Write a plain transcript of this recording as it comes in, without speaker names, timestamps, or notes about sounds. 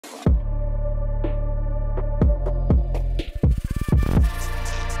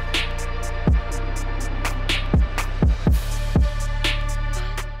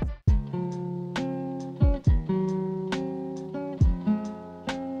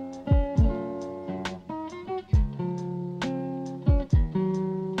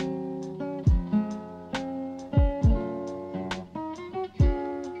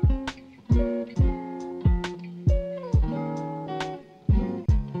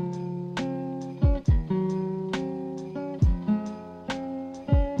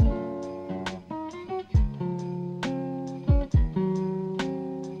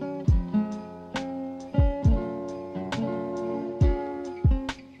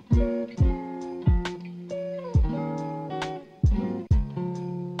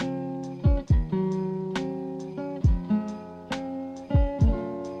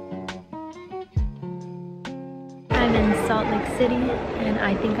Salt Lake City, and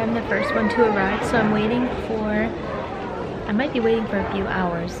I think I'm the first one to arrive, so I'm waiting for, I might be waiting for a few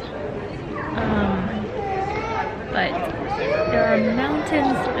hours. But there are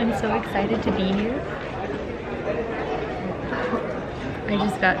mountains. I'm so excited to be here. I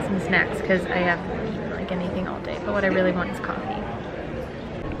just got some snacks because I haven't eaten like anything all day, but what I really want is coffee.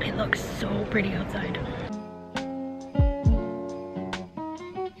 It looks so pretty outside.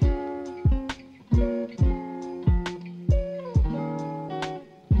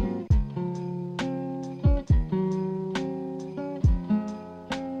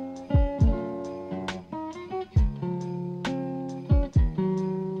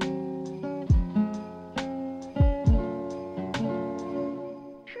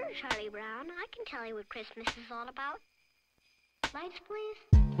 Charlie Brown, I can tell you what Christmas is all about. Lights, please.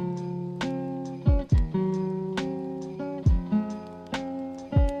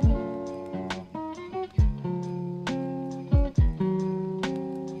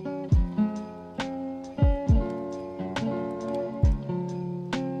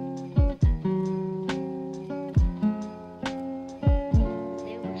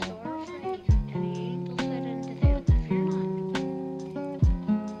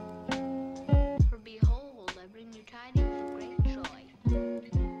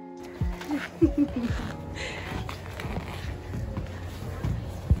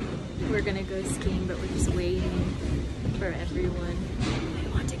 We're gonna go skiing, but we're just waiting for everyone. I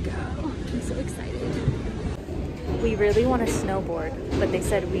want to go. I'm so excited. We really want to snowboard, but they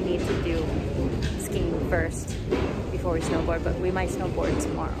said we need to do skiing first before we snowboard, but we might snowboard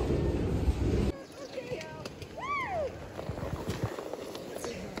tomorrow.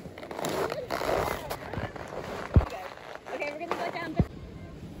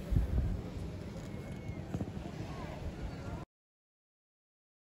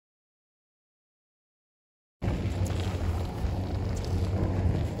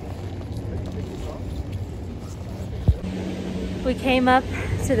 We came up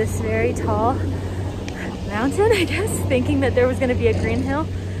to this very tall mountain, I guess, thinking that there was going to be a green hill.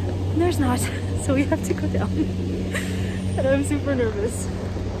 And there's not, so we have to go down. And I'm super nervous.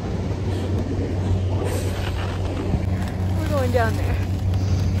 We're going down there.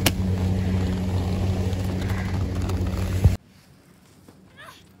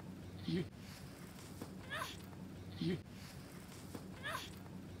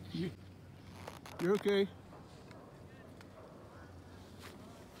 You're okay.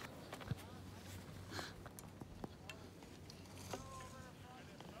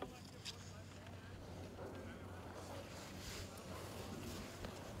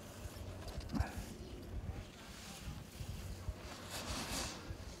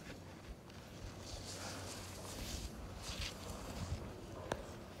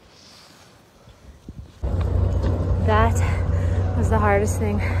 That was the hardest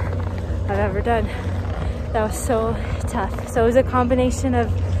thing I've ever done. That was so tough. So it was a combination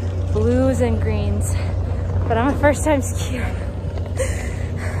of blues and greens, but I'm a first-time skier.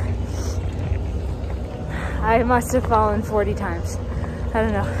 I must have fallen 40 times. I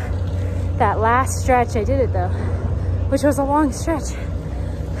don't know. That last stretch, I did it though, which was a long stretch.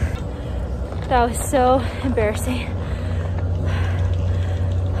 That was so embarrassing.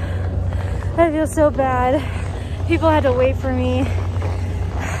 I feel so bad. People had to wait for me.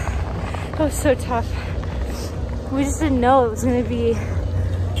 It was so tough. We just didn't know it was gonna be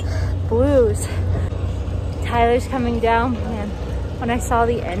blues. Tyler's coming down, and when I saw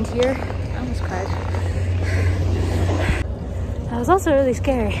the end here, I almost cried. That was also really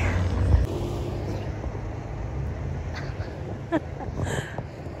scary.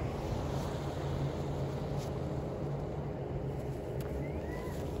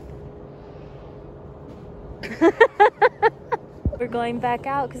 We're going back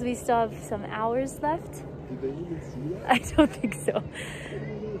out because we still have some hours left. Did they even see that? I don't think so.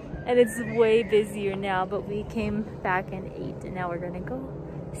 And it's way busier now, but we came back and ate, and now we're gonna go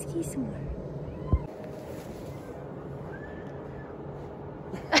ski some more.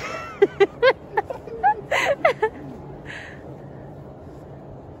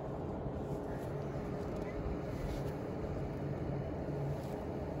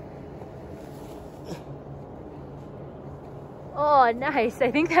 Oh, nice. I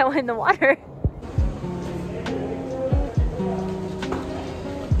think that went in the water.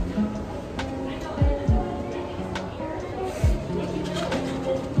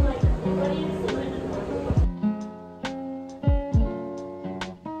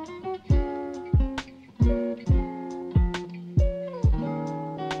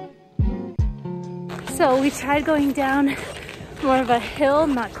 So we tried going down more of a hill,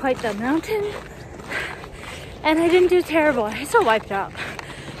 not quite the mountain. And I didn't do terrible. I still wiped out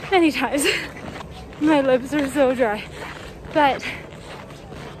many times. My lips are so dry. But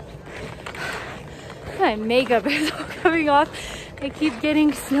my makeup is all coming off. I keep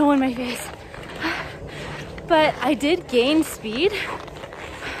getting snow in my face. But I did gain speed.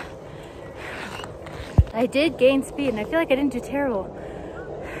 I did gain speed, and I feel like I didn't do terrible.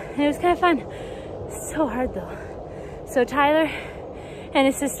 And it was kind of fun. So hard though. So Tyler and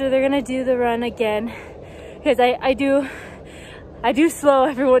his sister, they're gonna do the run again, because I do slow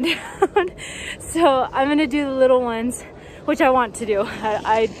everyone down. So I'm gonna do the little ones, which I want to do.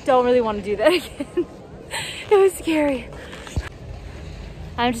 I don't really want to do that again. It was scary.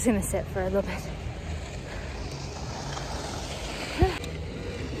 I'm just gonna sit for a little bit.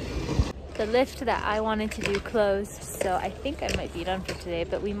 The lift that I wanted to do closed, so I think I might be done for today,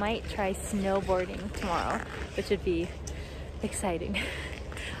 but we might try snowboarding tomorrow, which would be exciting.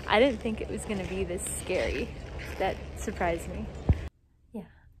 I didn't think it was gonna be this scary. That surprised me. Yeah,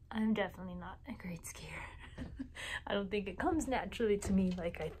 I'm definitely not a great skier. I don't think it comes naturally to me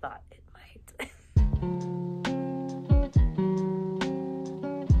like I thought it might.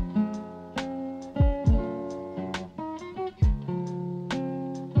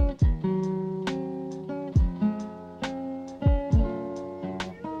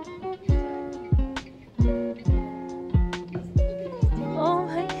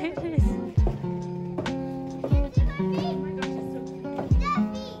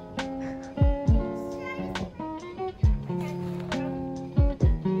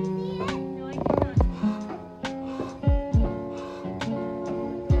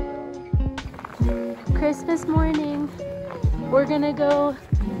 Christmas morning, we're gonna go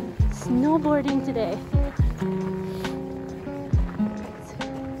snowboarding today.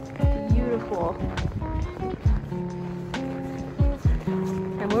 It's beautiful.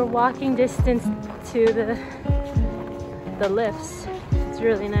 And we're walking distance to the lifts. It's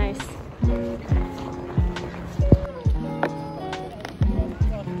really nice.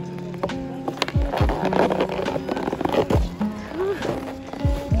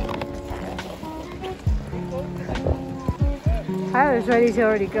 I was ready to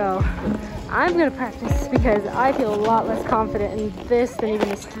already go. I'm gonna practice because I feel a lot less confident in this than even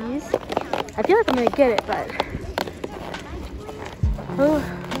the skis. I feel like I'm gonna get it, but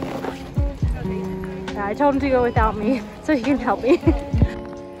yeah, I told him to go without me so he can help me.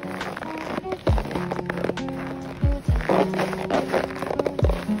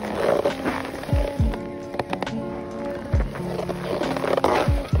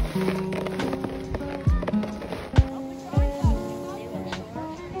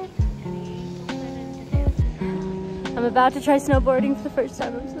 I'm about to try snowboarding for the first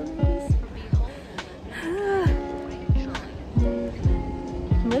time. I'm so nervous.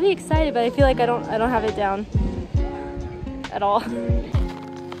 I'm really excited, but I feel like I don't have it down at all.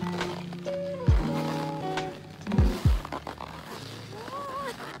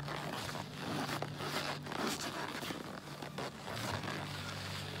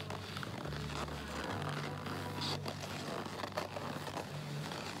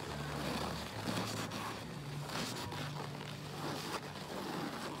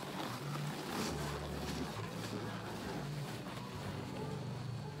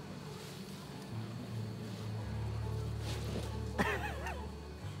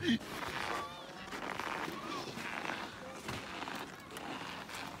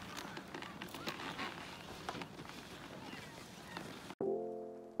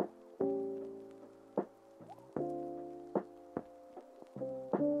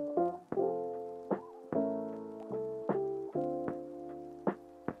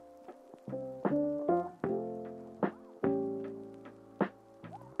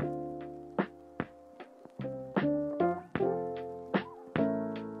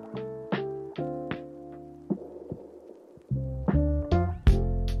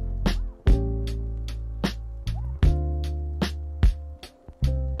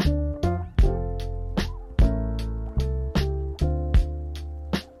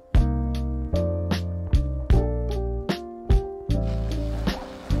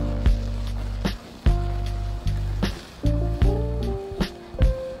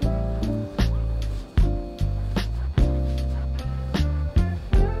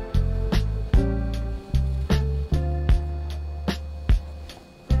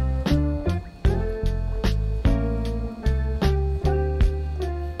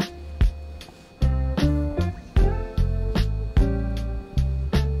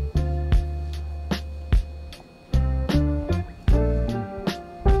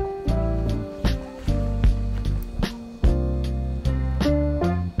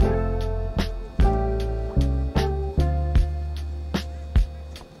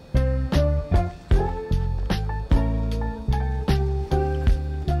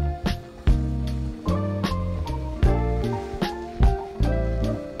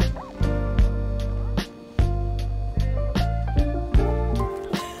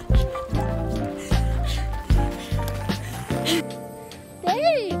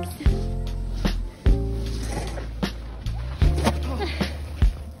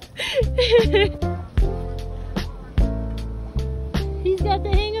 got the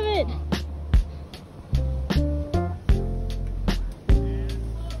hang of it.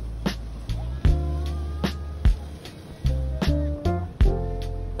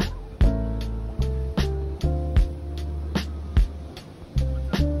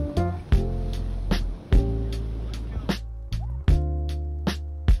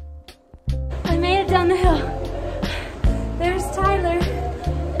 I made it down the hill. There's Tyler.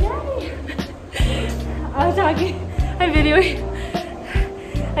 Daddy. I'm talking. I'm videoing.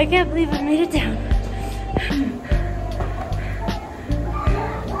 I can't believe I made it down.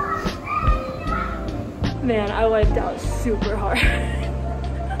 Man, I wiped out super hard.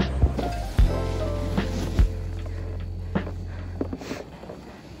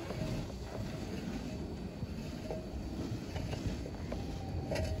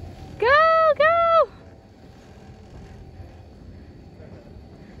 Go, go!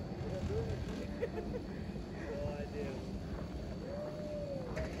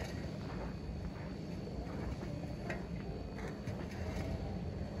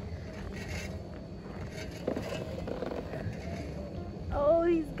 Oh,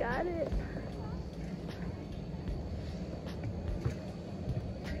 he's got it.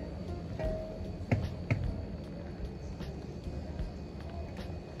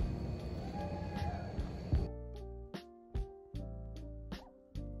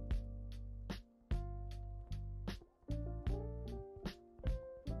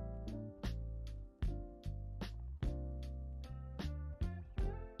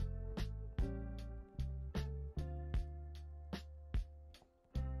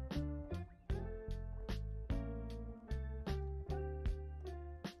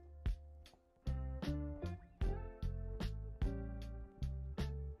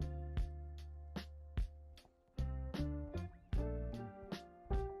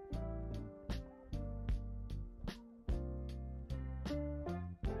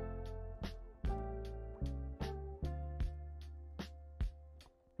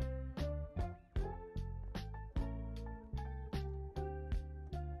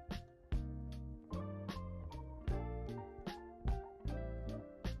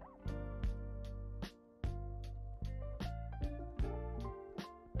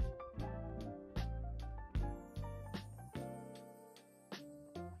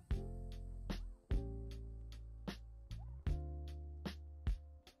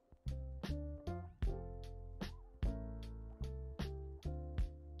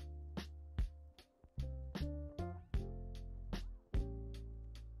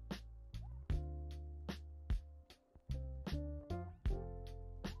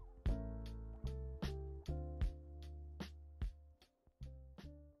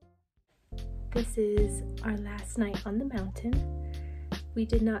 This is our last night on the mountain. We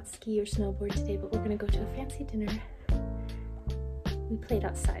did not ski or snowboard today, but we're gonna go to a fancy dinner. We played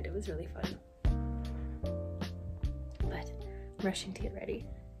outside, it was really fun. But I'm rushing to get ready.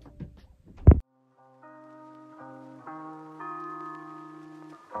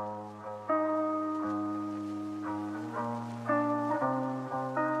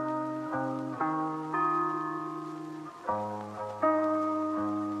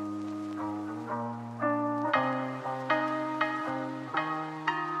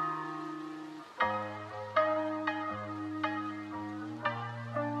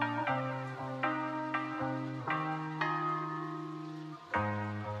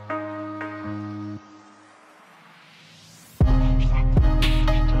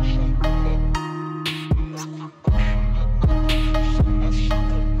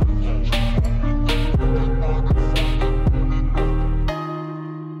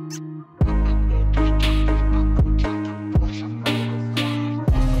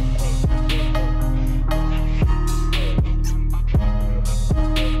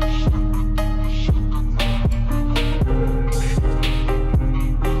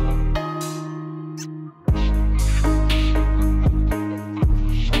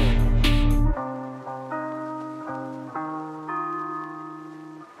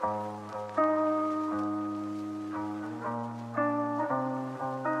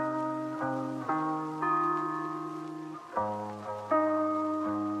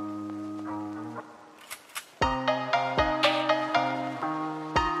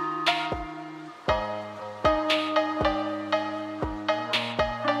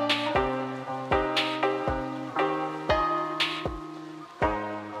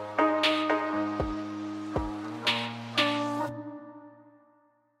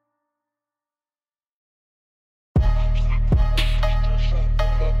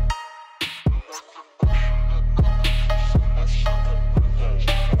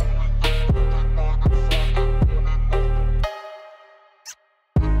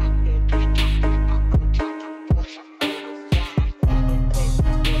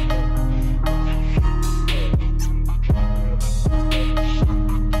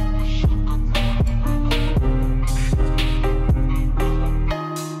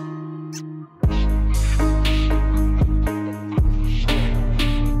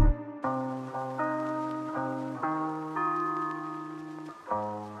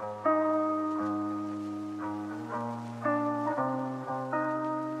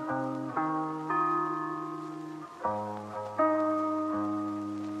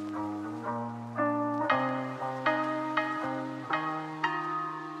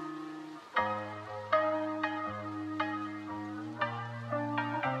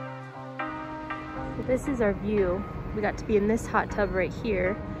 So this is our view. We got to be in this hot tub right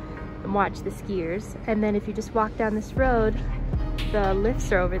here and watch the skiers. And then if you just walk down this road, the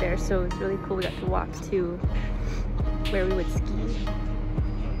lifts are over there, so it's really cool. We got to walk to where we would ski,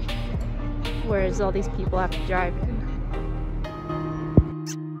 whereas all these people have to drive in.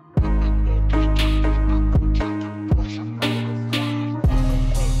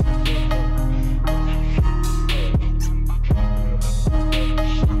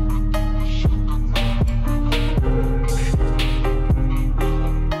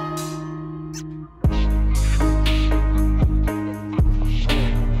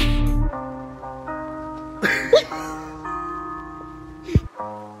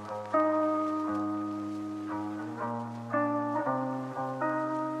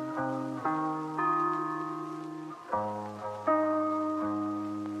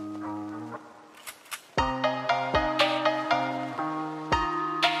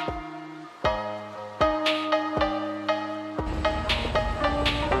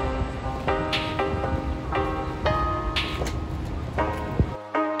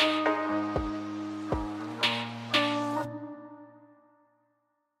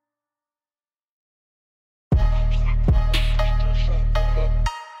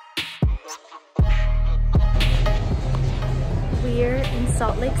 We're in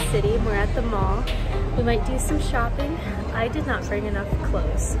Salt Lake City. We're at the mall. We might do some shopping. I did not bring enough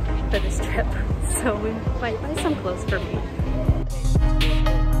clothes for this trip, so we might buy some clothes for me.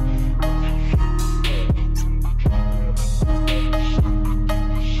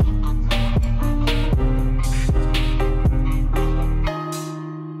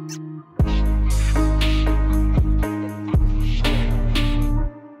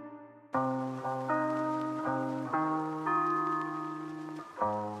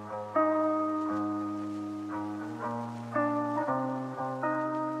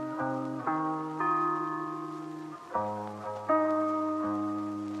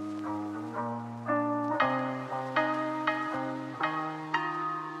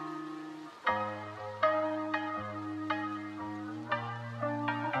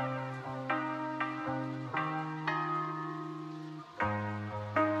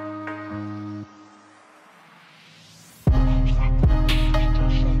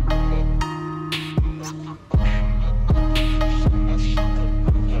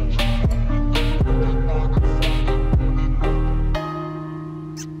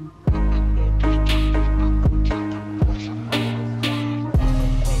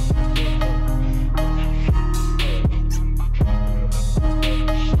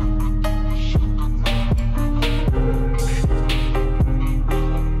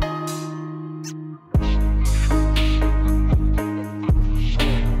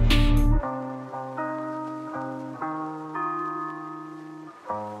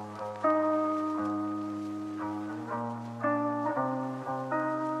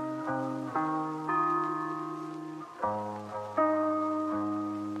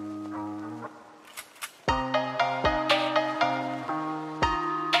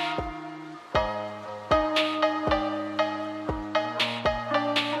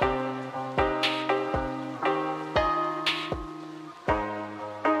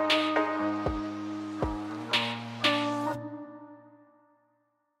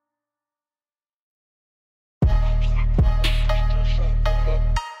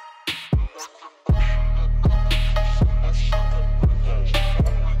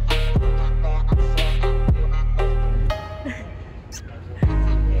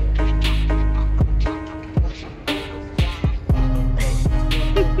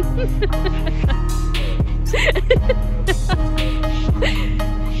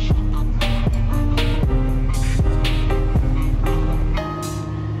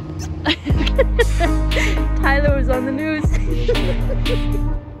 Tyler was on the news. You're gonna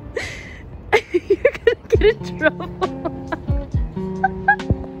get in trouble.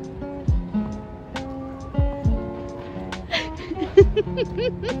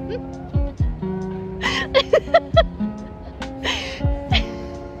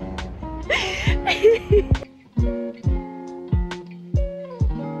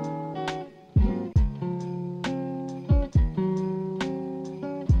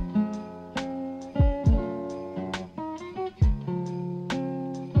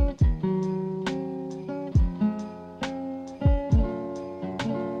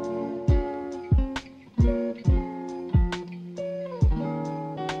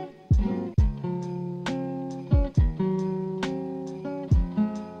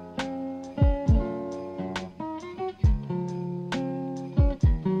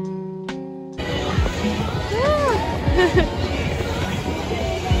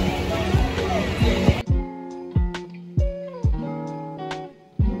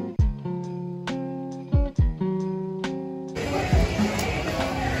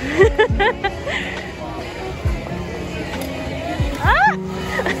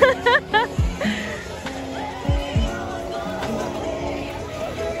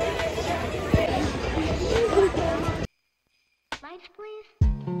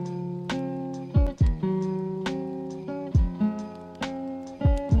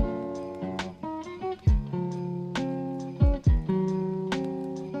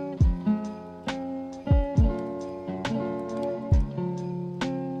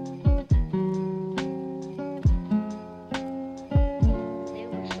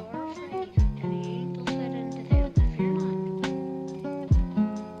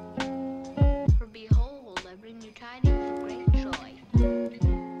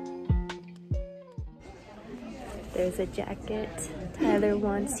 is a jacket Tyler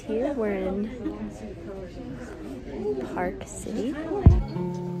wants here. We're in Park City. Yeah,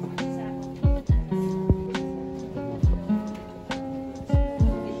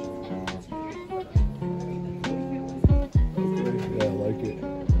 I like it.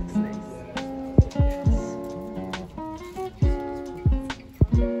 Looks nice.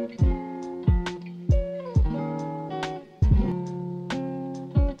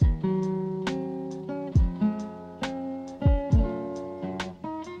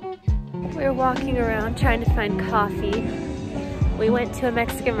 We're walking around trying to find coffee. We went to a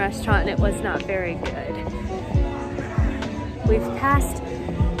Mexican restaurant and it was not very good. We've passed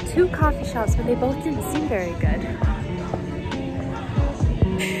 2 coffee shops, but they both didn't seem very good.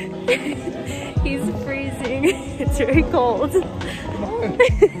 He's freezing. It's very cold.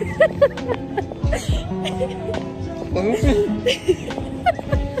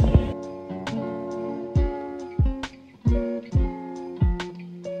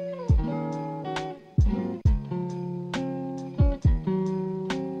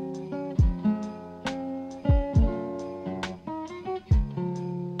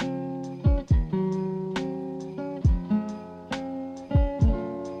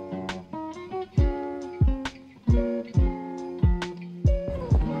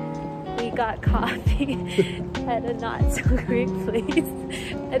 Got coffee at a not so great place,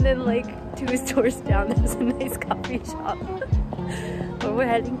 and then like 2 stores down there's a nice coffee shop. But we're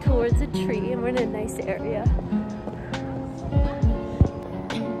heading towards a tree and we're in a nice area.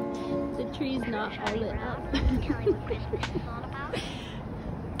 The tree's not all lit up. I can tell you what Christmas is all about.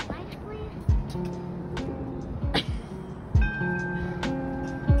 Lights, please.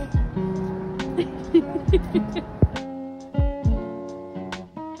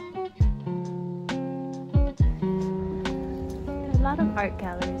 A lot of art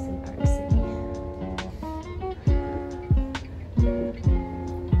galleries in Park City.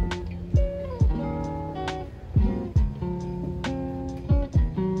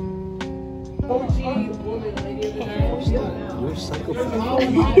 You're psychopath.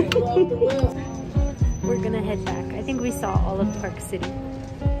 We're gonna head back. I think we saw all of Park City.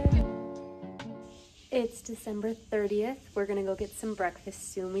 It's December 30th. We're gonna go get some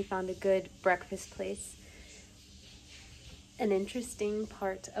breakfast soon. We found a good breakfast place. An interesting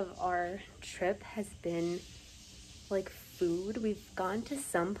part of our trip has been like food. We've gone to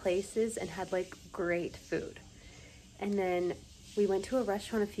some places and had like great food. And then we went to a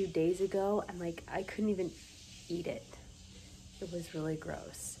restaurant a few days ago and like I couldn't even eat it. It was really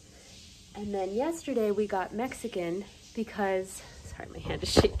gross. And then yesterday we got Mexican because, sorry, my hand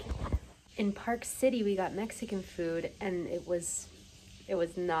is shaking. In Park City we got Mexican food and it was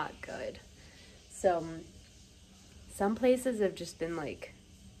not good. So some places have just been like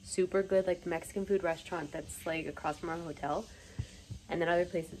super good, like the Mexican food restaurant that's like across from our hotel. And then other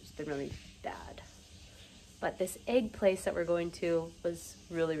places have just been really bad. But this egg place that we're going to was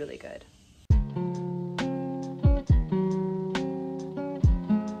really, really good.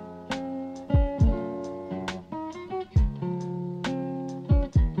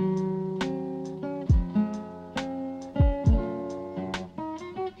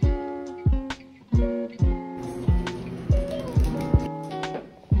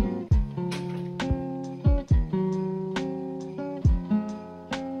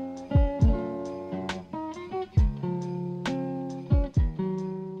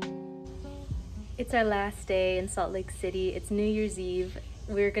 It's our last day in Salt Lake City. It's New Year's Eve.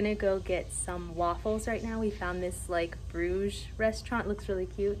 We're gonna go get some waffles right now. We found this like Bruges restaurant, looks really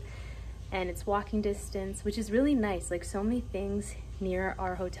cute. And it's walking distance, which is really nice. Like so many things near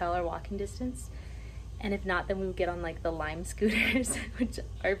our hotel are walking distance. And if not, then we would get on like the Lime scooters, which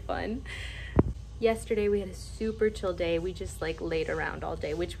are fun. Yesterday we had a super chill day. We just like laid around all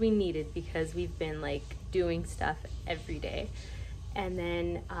day, which we needed because we've been like doing stuff every day. And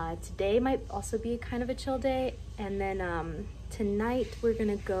then today might also be kind of a chill day. And then tonight we're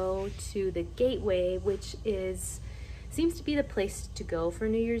gonna go to the Gateway, which seems to be the place to go for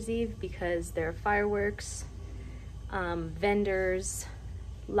New Year's Eve because there are fireworks, vendors,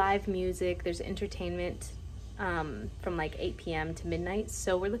 live music, there's entertainment from like 8 p.m. to midnight.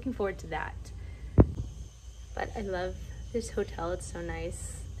 So we're looking forward to that. But I love this hotel, it's so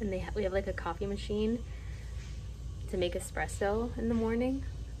nice. And we have like a coffee machine to make espresso in the morning,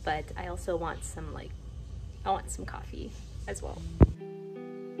 but I also want I want some coffee as well.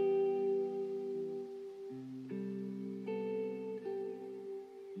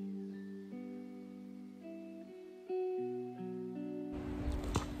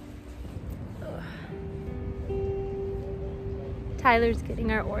 Ugh. Tyler's getting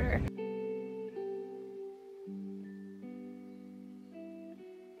our order.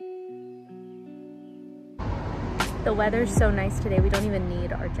 The weather's so nice today, we don't even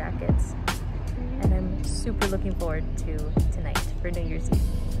need our jackets. And I'm super looking forward to tonight for New Year's Eve.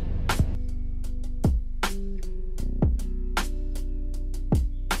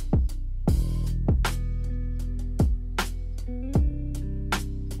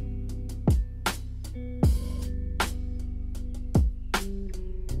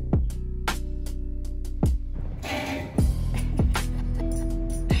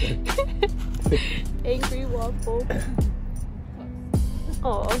 Angry waffle.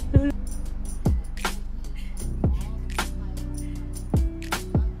 Oh.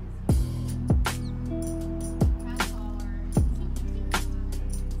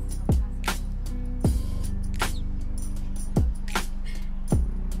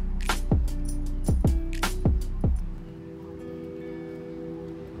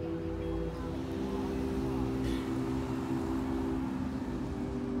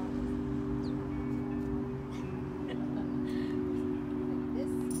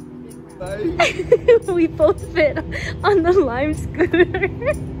 We both fit on the Lime scooter.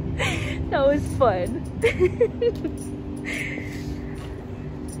 That was fun.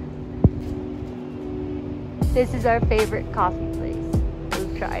 This is our favorite coffee place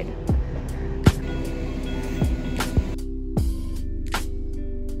we've tried.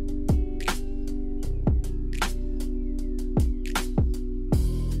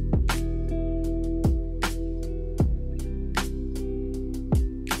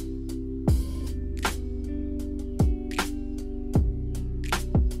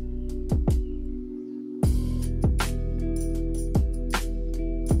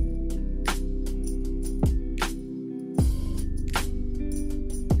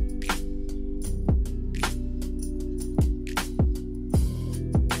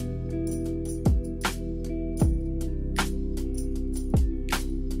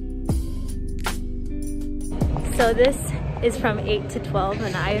 So this is from 8 to 12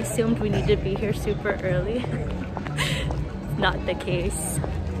 and I assumed we needed to be here super early. Not the case.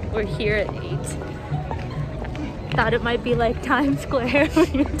 We're here at 8. Thought it might be like Times Square where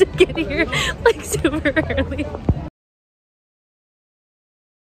you have to get here like super early.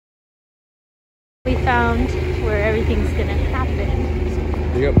 We found where everything's gonna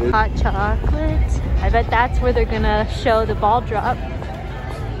happen. Hot chocolate. I bet that's where they're gonna show the ball drop.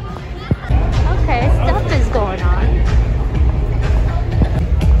 Okay, stuff is going on.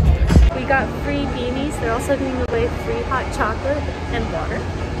 We got free beanies. They're also giving away free hot chocolate and water.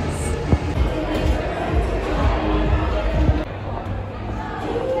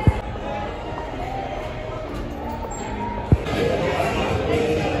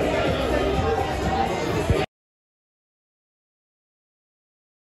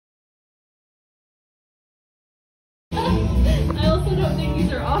 I also don't think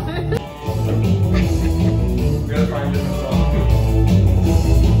these are ours. We gotta find different songs.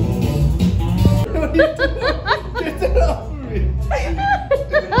 Get that off of me!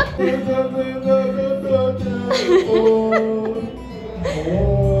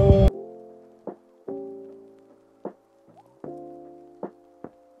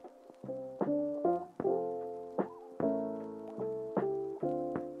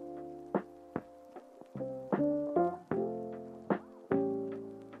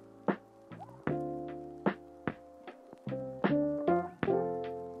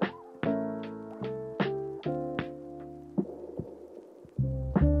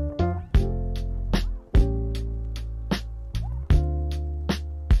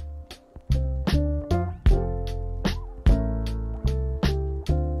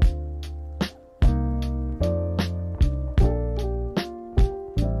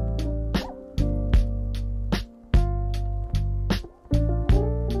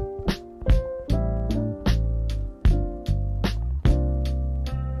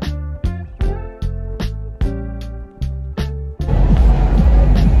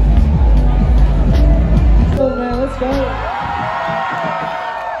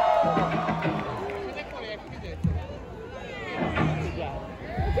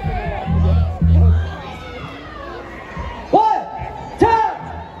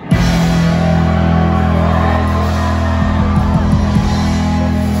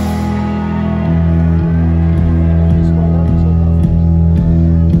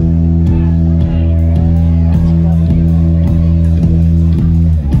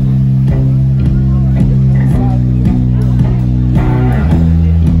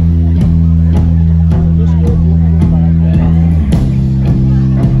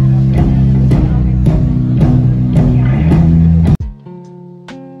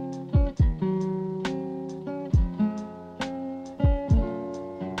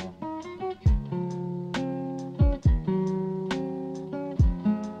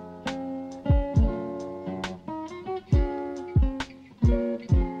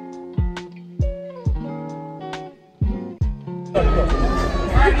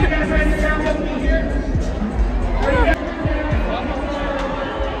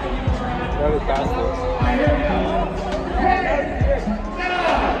 That was fast.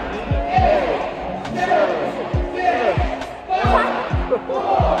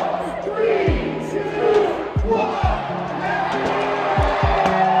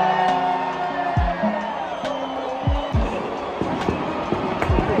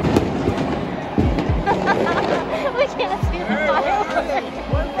 We can't see the fireworks.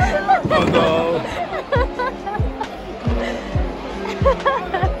 Oh no.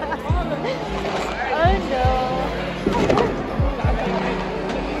 Oh no.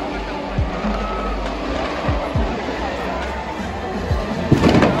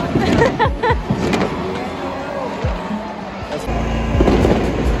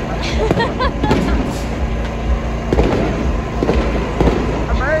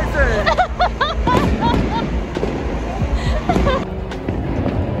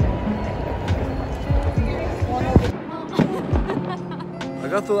 I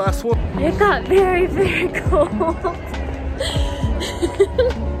got the last one. It got very, very cold.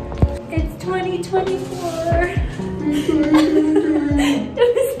 It's 2024.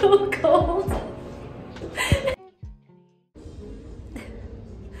 It was so cold.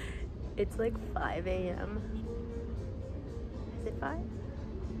 It's like 5 a.m. Is it 5?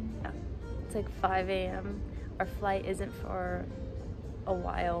 Yeah. It's like 5 a.m. Our flight isn't for a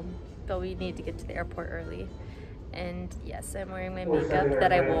while, but we need to get to the airport early. And yes, I'm wearing my makeup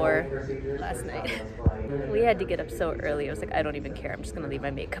that I wore last night. We had to get up so early. I was like, I don't even care. I'm just gonna leave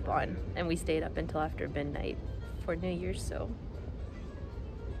my makeup on. And we stayed up until after midnight for New Year's, so.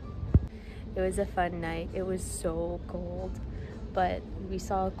 It was a fun night. It was so cold, but we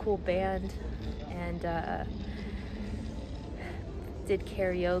saw a cool band and did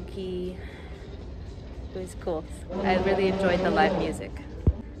karaoke. It was cool. I really enjoyed the live music.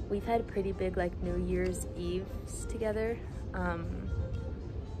 We've had pretty big like New Year's Eves together,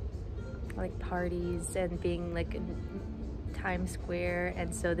 like parties and being like in Times Square,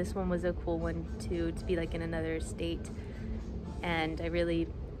 and so this one was a cool one too, to be like in another state, and I really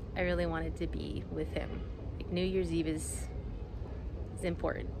wanted to be with him. Like, New Year's Eve is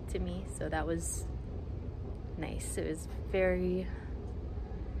important to me, so that was nice. It was very,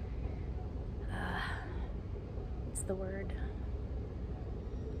 what's the word?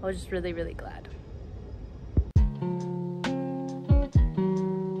 I was just really, really glad.